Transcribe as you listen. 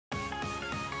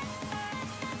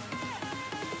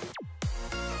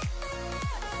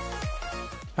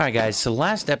Alright guys, so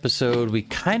last episode we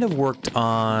kind of worked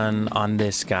on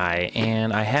this guy,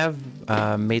 and I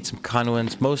have made some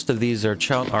conduits. Most of these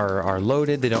are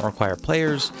loaded, they don't require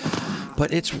players,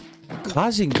 but it's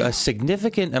causing a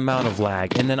significant amount of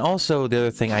lag. And then also the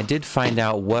other thing, I did find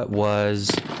out what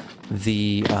was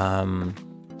the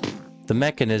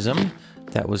mechanism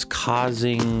that was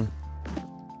causing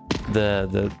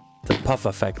the puff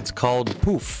effect. It's called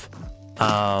poof.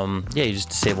 Yeah, you just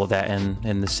disable that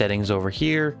in the settings over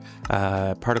here,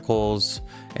 particles,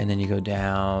 and then you go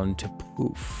down to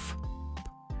poof.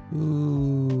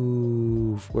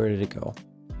 Poof. Where did it go?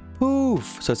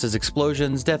 Poof. So it says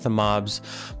explosions, death of mobs.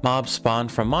 Mobs spawn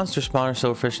from monster spawners,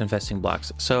 silverfish, infesting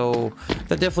blocks. So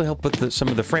that definitely helped with some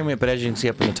of the frame rate, but as you can see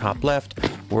up in the top left,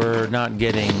 we're not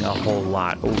getting a whole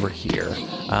lot over here.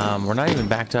 We're not even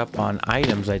backed up on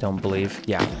items, I don't believe.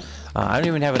 Yeah. I don't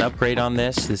even have an upgrade on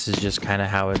this. This is just kind of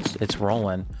how it's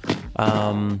rolling.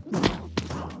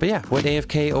 But yeah, what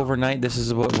AFK overnight, this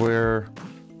is what we're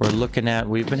looking at.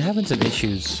 We've been having some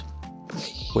issues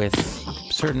with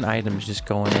certain items just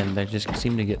going in. They just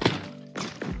seem to get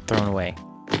thrown away.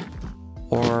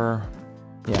 Or,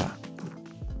 yeah.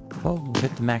 Oh, we'll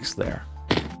hit the max there.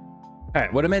 All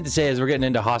right, what I meant to say is we're getting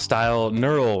into hostile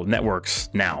neural networks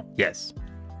now. Yes.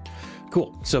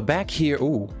 Cool. So back here,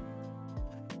 ooh.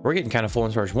 We're getting kind of full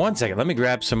in storage. One second, let me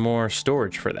grab some more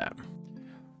storage for that.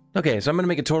 Okay, so I'm going to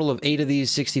make a total of 8 of these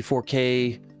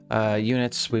 64K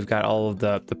units. We've got all of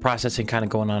the processing kind of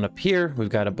going on up here.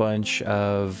 We've got a bunch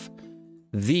of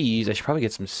these. I should probably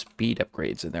get some speed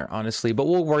upgrades in there, honestly, but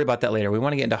we'll worry about that later. We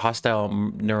want to get into hostile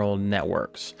neural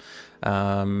networks.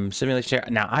 Simulation.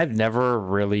 Now, I've never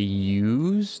really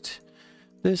used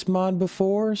this mod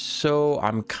before, so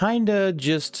I'm kind of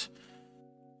just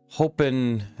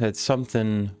hoping that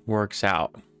something works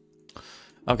out.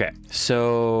 Okay,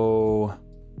 so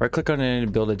right click on it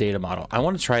and build a data model. I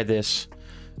want to try this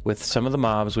with some of the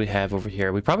mobs we have over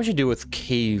here. We probably should do it with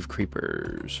cave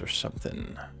creepers or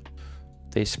something.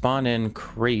 They spawn in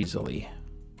crazily.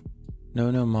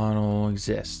 No model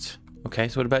exists. Okay,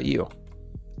 so what about you?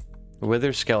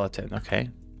 Wither skeleton. Okay,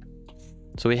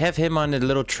 so we have him on a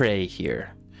little tray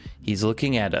here. He's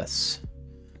looking at us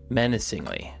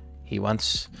menacingly. He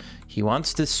wants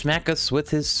to smack us with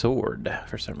his sword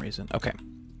for some reason. Okay.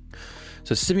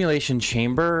 So simulation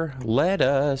chamber, let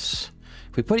us,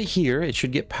 if we put it here, it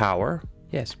should get power.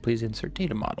 Yes, please insert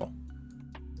data model.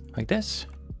 Like this.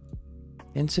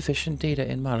 Insufficient data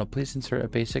in model. Please insert a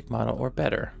basic model or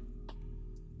better.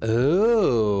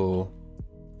 Oh.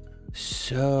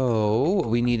 So what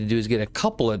we need to do is get a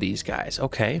couple of these guys.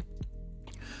 Okay.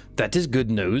 That is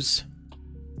good news.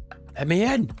 Let me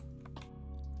in.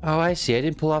 Oh, I see. I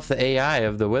didn't pull off the AI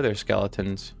of the wither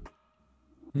skeletons.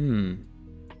 You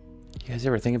guys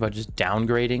ever think about just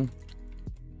downgrading?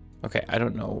 Okay, I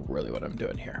don't know really what I'm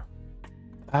doing here.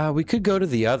 We could go to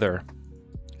the other.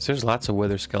 So there's lots of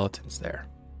wither skeletons there.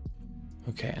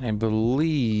 Okay, and I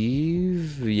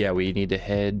believe, yeah, we need to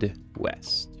head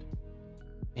west.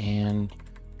 And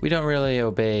we don't really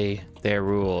obey their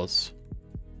rules.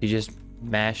 You just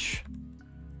mash,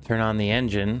 turn on the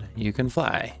engine, you can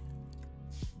fly.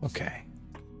 Okay,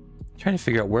 trying to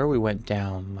figure out where we went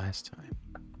down last time,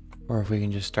 or if we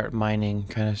can just start mining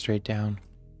kind of straight down.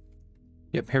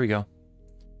 Yep, here we go.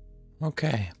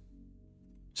 Okay,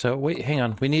 so wait, hang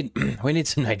on, we need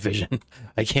some night vision.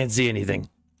 I can't see anything.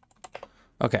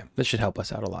 Okay, this should help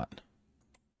us out a lot.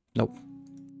 Nope.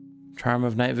 Charm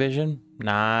of night vision?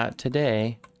 Not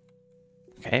today.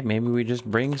 Okay, maybe we just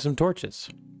bring some torches.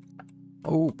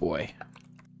 Oh boy.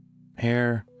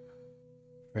 Here.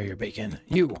 For your bacon.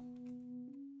 You.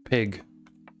 Pig.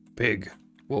 Pig.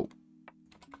 Whoa.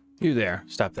 You there.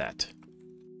 Stop that.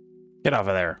 Get off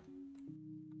of there.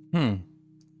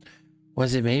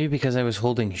 Was it maybe because I was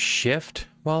holding shift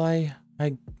while I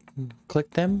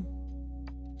clicked them?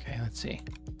 Okay, let's see.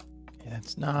 Okay,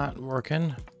 that's not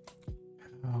working.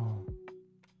 Oh.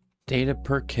 Data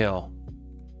per kill.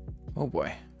 Oh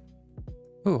boy.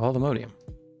 Ooh, Holdemodium.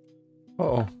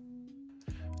 Uh-oh.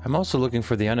 I'm also looking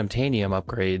for the unobtainium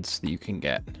upgrades that you can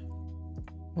get.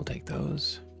 We'll take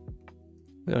those.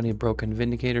 We don't need broken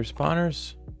vindicator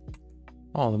spawners.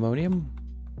 Holdemodium.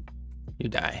 You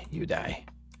die, you die.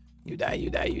 You die,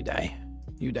 you die, you die.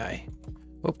 You die.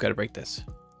 Oh, gotta break this.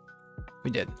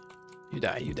 We did. You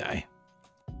die, you die.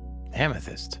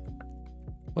 Amethyst.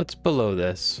 What's below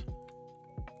this?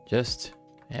 Just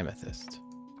amethyst.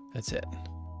 That's it.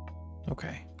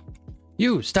 Okay.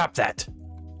 You, stop that!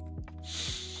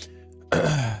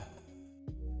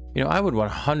 You know, I would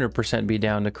 100% be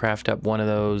down to craft up one of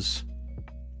those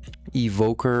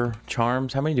evoker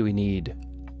charms. How many do we need?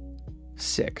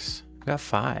 6. We got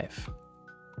 5.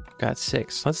 got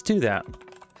 6. Let's do that.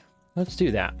 Let's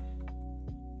do that.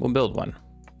 We'll build one.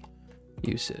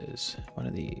 Uses. One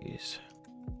of these.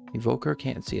 Evoker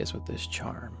can't see us with this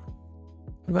charm.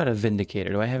 What about a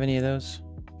Vindicator? Do I have any of those?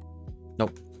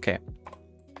 Nope. Okay.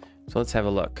 So let's have a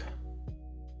look.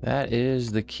 That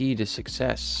is the key to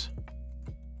success.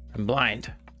 I'm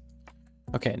blind.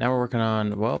 Okay, now we're working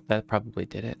on... Well, that probably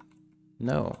did it.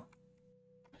 No.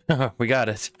 We got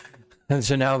it. And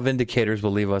so now Vindicators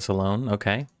will leave us alone.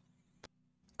 Okay.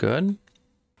 Good.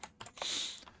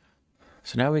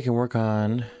 So now we can work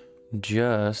on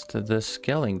just the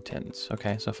skeletons.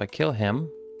 Okay, so if I kill him...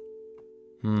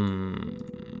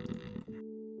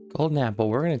 Golden apple,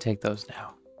 we're going to take those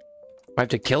now. Do I have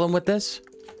to kill him with this?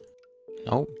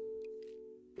 Nope.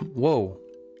 Whoa.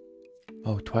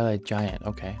 Oh, Twilight Giant.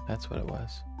 Okay, that's what it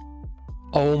was.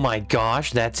 Oh my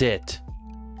gosh, that's it.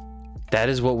 That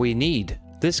is what we need.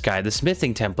 This guy, the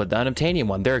smithing template, the unobtainium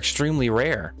one, they're extremely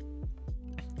rare.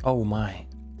 Oh my.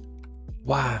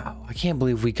 Wow, I can't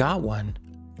believe we got one.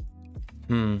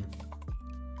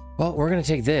 Well, we're going to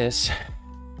take this.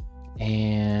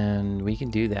 And we can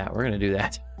do that. We're going to do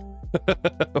that.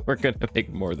 We're going to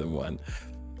make more than one.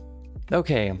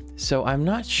 Okay, so I'm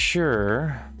not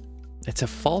sure. It's a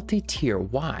faulty tier.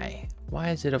 Why? Why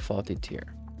is it a faulty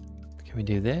tier? Can we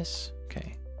do this?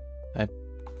 Okay.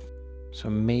 So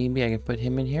maybe I can put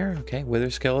him in here. Okay, Wither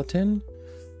Skeleton.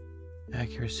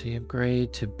 Accuracy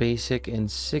upgrade to basic in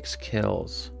 6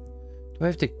 kills. Do I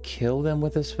have to kill them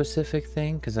with a specific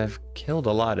thing? Because I've killed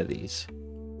a lot of these.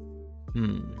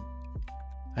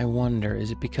 I wonder,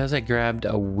 is it because I grabbed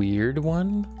a weird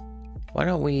one? Why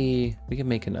don't we can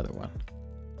make another one.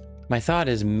 My thought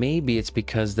is maybe it's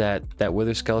because that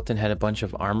Wither Skeleton had a bunch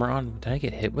of armor on. Did I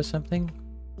get hit with something?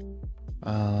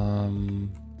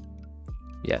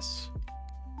 Yes.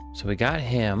 So we got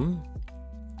him.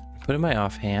 Put in my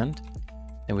offhand.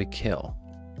 And we kill.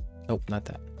 Nope, not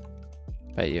that.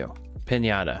 Bet you.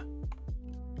 Pinata.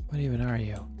 What even are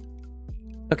you?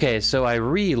 Okay, so I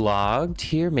re-logged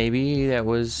here. Maybe that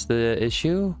was the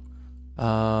issue.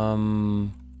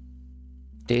 Data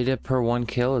per 1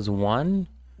 kill is 1.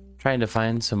 Trying to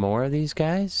find some more of these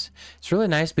guys. It's really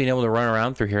nice being able to run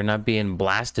around through here, not being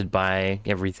blasted by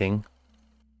everything.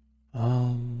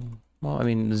 Well, I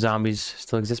mean, the zombies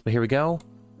still exist, but here we go.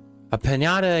 A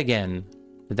pinata again.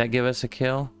 Did that give us a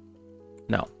kill?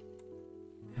 No.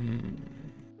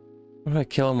 What do I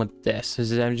kill him with this?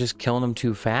 Is it I'm just killing him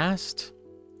too fast?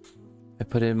 I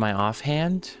put it in my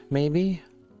offhand, maybe?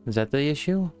 Is that the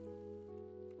issue?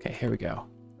 Okay, here we go.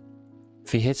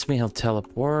 If he hits me, he'll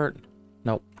teleport.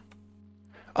 Nope.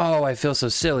 Oh, I feel so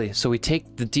silly. So we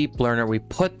take the deep learner, we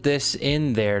put this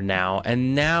in there now,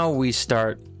 and now we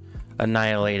start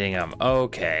annihilating him.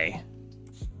 Okay.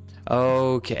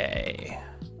 Okay.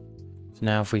 So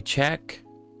now if we check,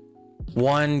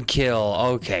 1 kill.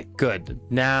 Okay, good.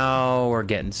 Now we're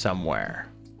getting somewhere.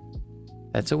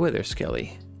 That's a Wither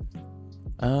Skilly.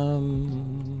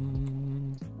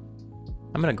 I'm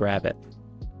gonna grab it.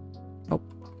 Oh,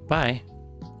 bye.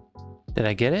 Did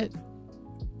I get it?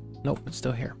 Nope, it's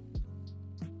still here.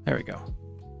 There we go.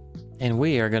 And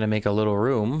we are gonna make a little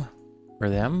room for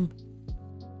them.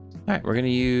 All right, we're gonna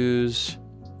use...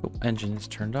 Oh, engine is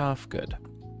turned off. Good.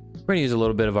 We're gonna use a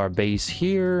little bit of our base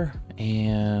here,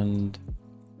 and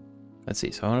let's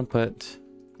see. So I want to put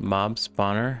mob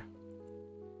spawner.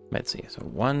 Let's see. So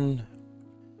 1,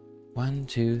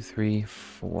 2, 3,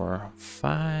 4,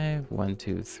 5. 1,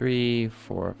 2, 3,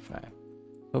 4, 5.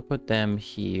 We'll put them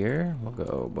here. We'll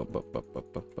go. Boop, boop, boop, boop,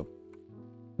 boop, boop.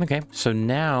 Okay. So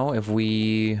now if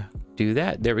we do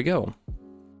that, there we go.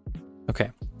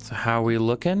 Okay. So how are we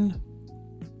looking?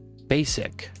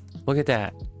 Basic. Look at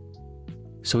that.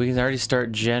 So we can already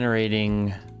start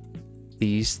generating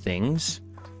these things.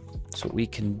 So we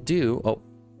can do... Oh,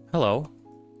 hello.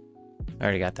 I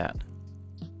already got that.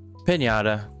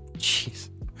 Pinata. Jeez.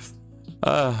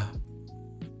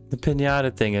 The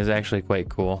pinata thing is actually quite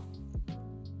cool.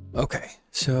 Okay,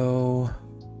 so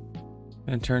I'm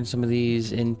gonna turn some of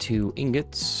these into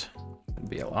ingots. That'd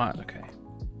be a lot. Okay.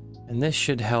 And this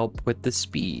should help with the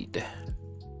speed.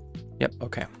 Yep,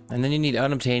 okay. And then you need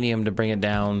unobtainium to bring it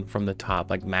down from the top,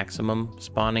 like maximum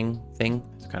spawning thing.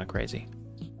 It's kind of crazy.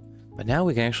 But now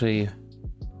we can actually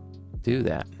do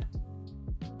that.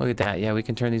 Look at that. Yeah, we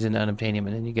can turn these into unobtainium,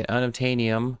 and then you get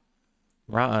unobtainium,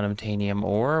 raw unobtainium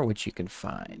ore, which you can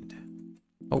find.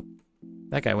 Oh,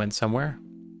 that guy went somewhere.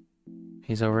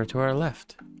 He's over to our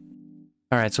left.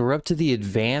 All right, so we're up to the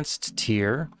advanced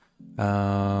tier.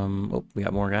 Oh, we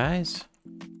got more guys.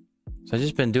 So I've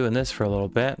just been doing this for a little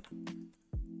bit.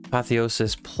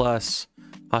 Apotheosis plus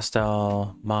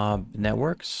hostile mob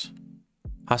networks.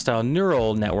 Hostile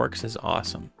neural networks is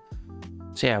awesome.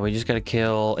 So yeah, we just got to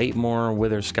kill 8 more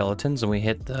wither skeletons and we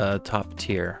hit the top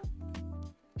tier.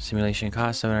 Simulation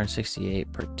cost 768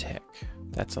 per tick.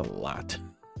 That's a lot.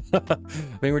 I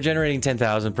mean, we're generating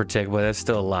 10,000 per tick, but that's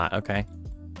still a lot. Okay.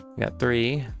 We got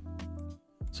 3.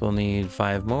 So we'll need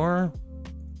 5 more.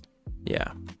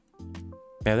 Yeah.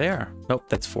 There they are. Nope,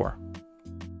 that's 4.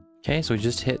 Okay, so we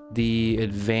just hit the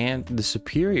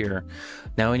superior.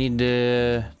 Now we need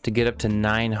to get up to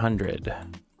 900,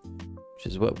 which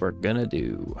is what we're gonna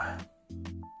do.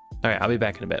 All right, I'll be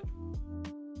back in a bit.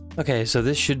 Okay, so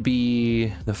this should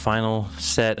be the final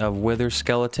set of wither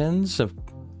skeletons.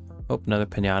 Oh, another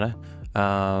pinata.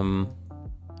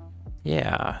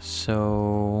 Yeah,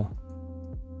 so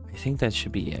I think that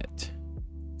should be it.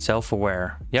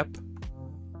 Self-aware. Yep.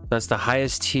 That's the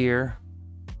highest tier.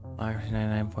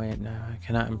 99.8. I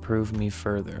cannot improve me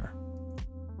further.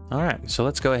 All right, so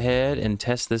let's go ahead and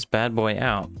test this bad boy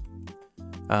out.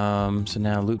 So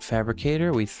now loot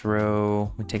fabricator, we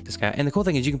take this guy. And the cool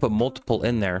thing is you can put multiple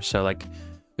in there. So like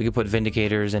we could put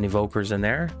vindicators and evokers in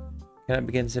there. Cannot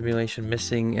begin simulation,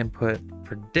 missing input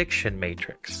prediction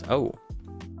matrix. Oh,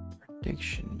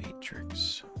 prediction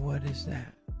matrix. What is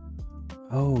that?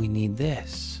 Oh, we need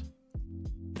this.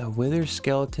 The wither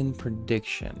skeleton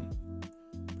prediction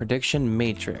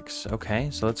matrix. Okay,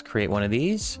 so let's create one of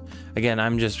these. Again,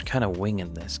 I'm just kind of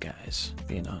winging this, guys,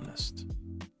 being honest.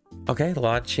 Okay,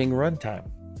 launching runtime.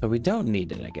 So we don't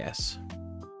need it, I guess.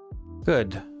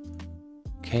 Good.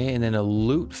 Okay, and then a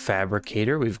loot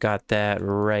fabricator. We've got that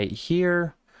right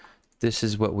here. This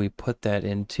is what we put that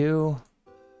into.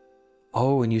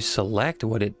 Oh, and you select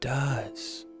what it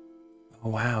does. Oh,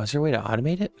 wow. Is there a way to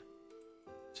automate it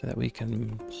so that we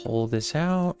can pull this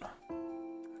out?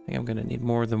 I think I'm going to need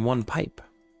more than one pipe.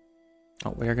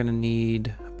 Oh, we're going to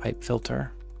need a pipe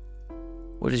filter.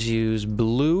 We'll just use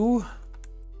blue.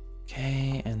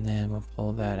 Okay, and then we'll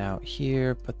pull that out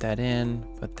here, put that in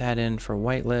for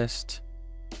whitelist.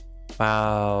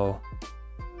 Wow.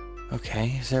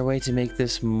 Okay, is there a way to make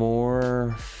this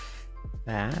more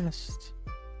fast?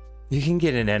 You can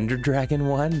get an ender dragon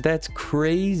one? That's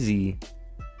crazy.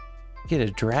 Get a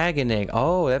dragon egg.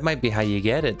 Oh, that might be how you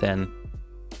get it then.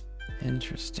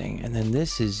 Interesting. And then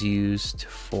this is used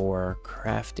for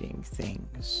crafting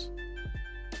things.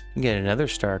 You can get another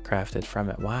star crafted from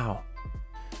it. Wow.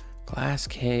 Glass,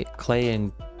 clay,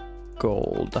 and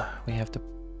gold. We have to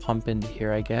pump into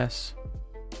here, I guess.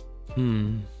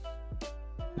 Now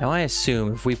I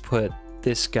assume if we put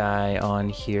this guy on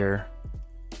here,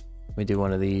 we do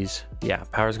one of these. Yeah,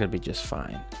 power's gonna be just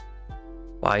fine.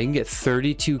 Wow, you can get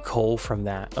 32 coal from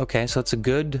that. Okay, so it's a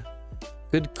good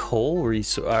coal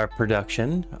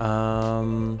production.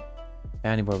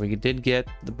 Anyway, we did get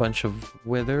a bunch of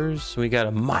withers. We got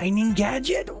a mining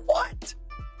gadget. What?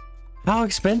 How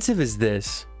expensive is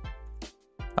this?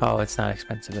 Oh, it's not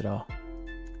expensive at all.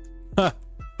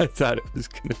 I thought it was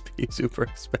gonna be super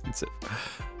expensive.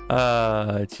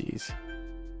 Jeez.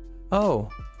 Oh,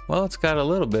 well, it's got a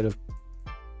little bit of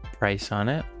price on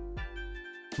it.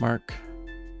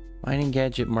 Mining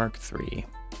gadget Mark III.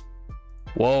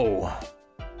 Whoa.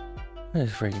 That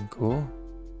is freaking cool.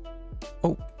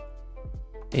 Oh.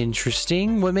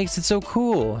 Interesting. What makes it so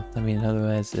cool? I mean,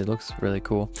 otherwise it looks really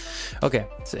cool. Okay,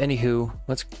 so anywho,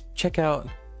 let's check out.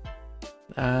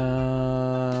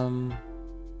 I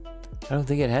don't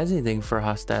think it has anything for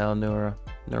hostile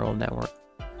neural network.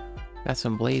 Got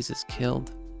some blazes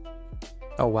killed.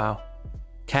 Oh wow.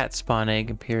 Cat spawn egg,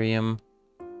 Imperium.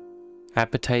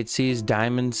 Appetite sees,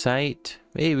 diamond sight.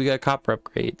 Hey, we got a copper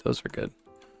upgrade. Those are good.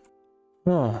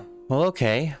 Oh, well,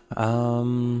 okay.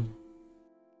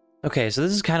 Okay, so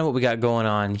this is kind of what we got going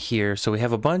on here. So we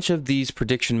have a bunch of these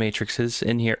prediction matrices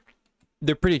in here.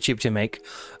 They're pretty cheap to make.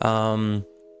 We have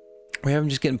them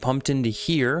just getting pumped into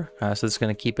here. So it's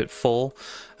going to keep it full.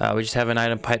 We just have an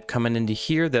item pipe coming into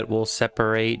here that will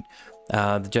separate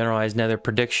the generalized nether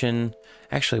prediction.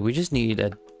 Actually, we just need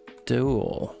a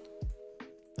dual.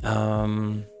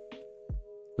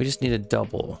 We just need a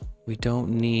double. We don't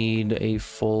need a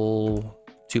full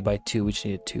 2x2. We just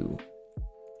need a 2.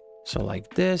 So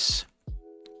like this,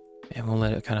 and we'll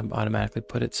let it kind of automatically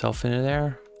put itself into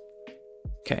there.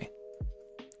 Okay,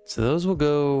 so those will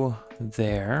go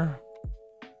there,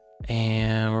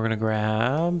 and we're gonna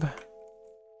grab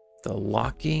the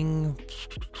locking.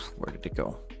 Where did it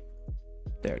go?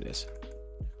 There it is.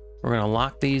 We're gonna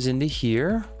lock these into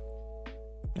here,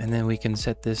 and then we can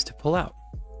set this to pull out,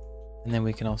 and then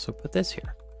we can also put this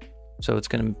here. So it's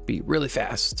gonna be really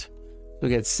fast. We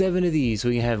got 7 of these.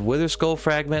 We have wither skull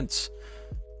fragments.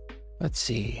 Let's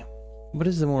see. What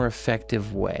is the more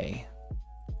effective way?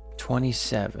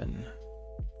 27.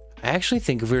 I actually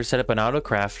think if we were to set up an auto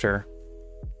crafter,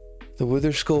 the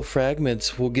wither skull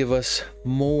fragments will give us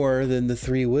more than the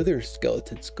 3 wither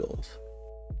skeleton skulls.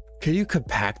 Can you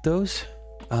compact those?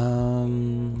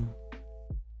 Okay.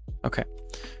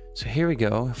 So here we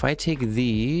go. If I take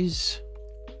these...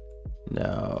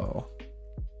 No.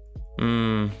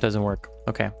 Doesn't work.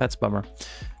 Okay, that's a bummer.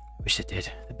 Wish it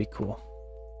did. That'd be cool.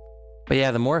 But yeah,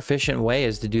 the more efficient way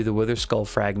is to do the wither skull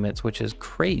fragments, which is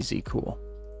crazy cool.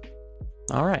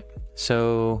 All right.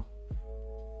 So...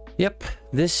 Yep,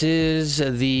 this is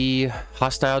the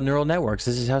hostile neural networks.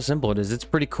 This is how simple it is. It's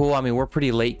pretty cool. I mean, we're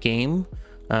pretty late game.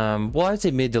 Well, I'd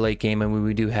say mid to late game, and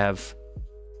we do have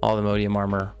all the Modium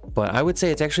armor. But I would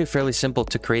say it's actually fairly simple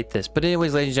to create this. But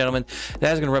anyways, ladies and gentlemen,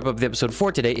 that is going to wrap up the episode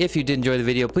for today. If you did enjoy the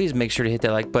video, please make sure to hit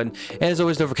that like button. And as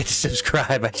always, don't forget to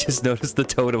subscribe. I just noticed the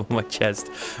totem on my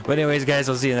chest. But anyways, guys,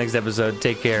 I'll see you next episode.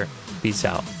 Take care. Peace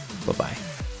out. Bye-bye.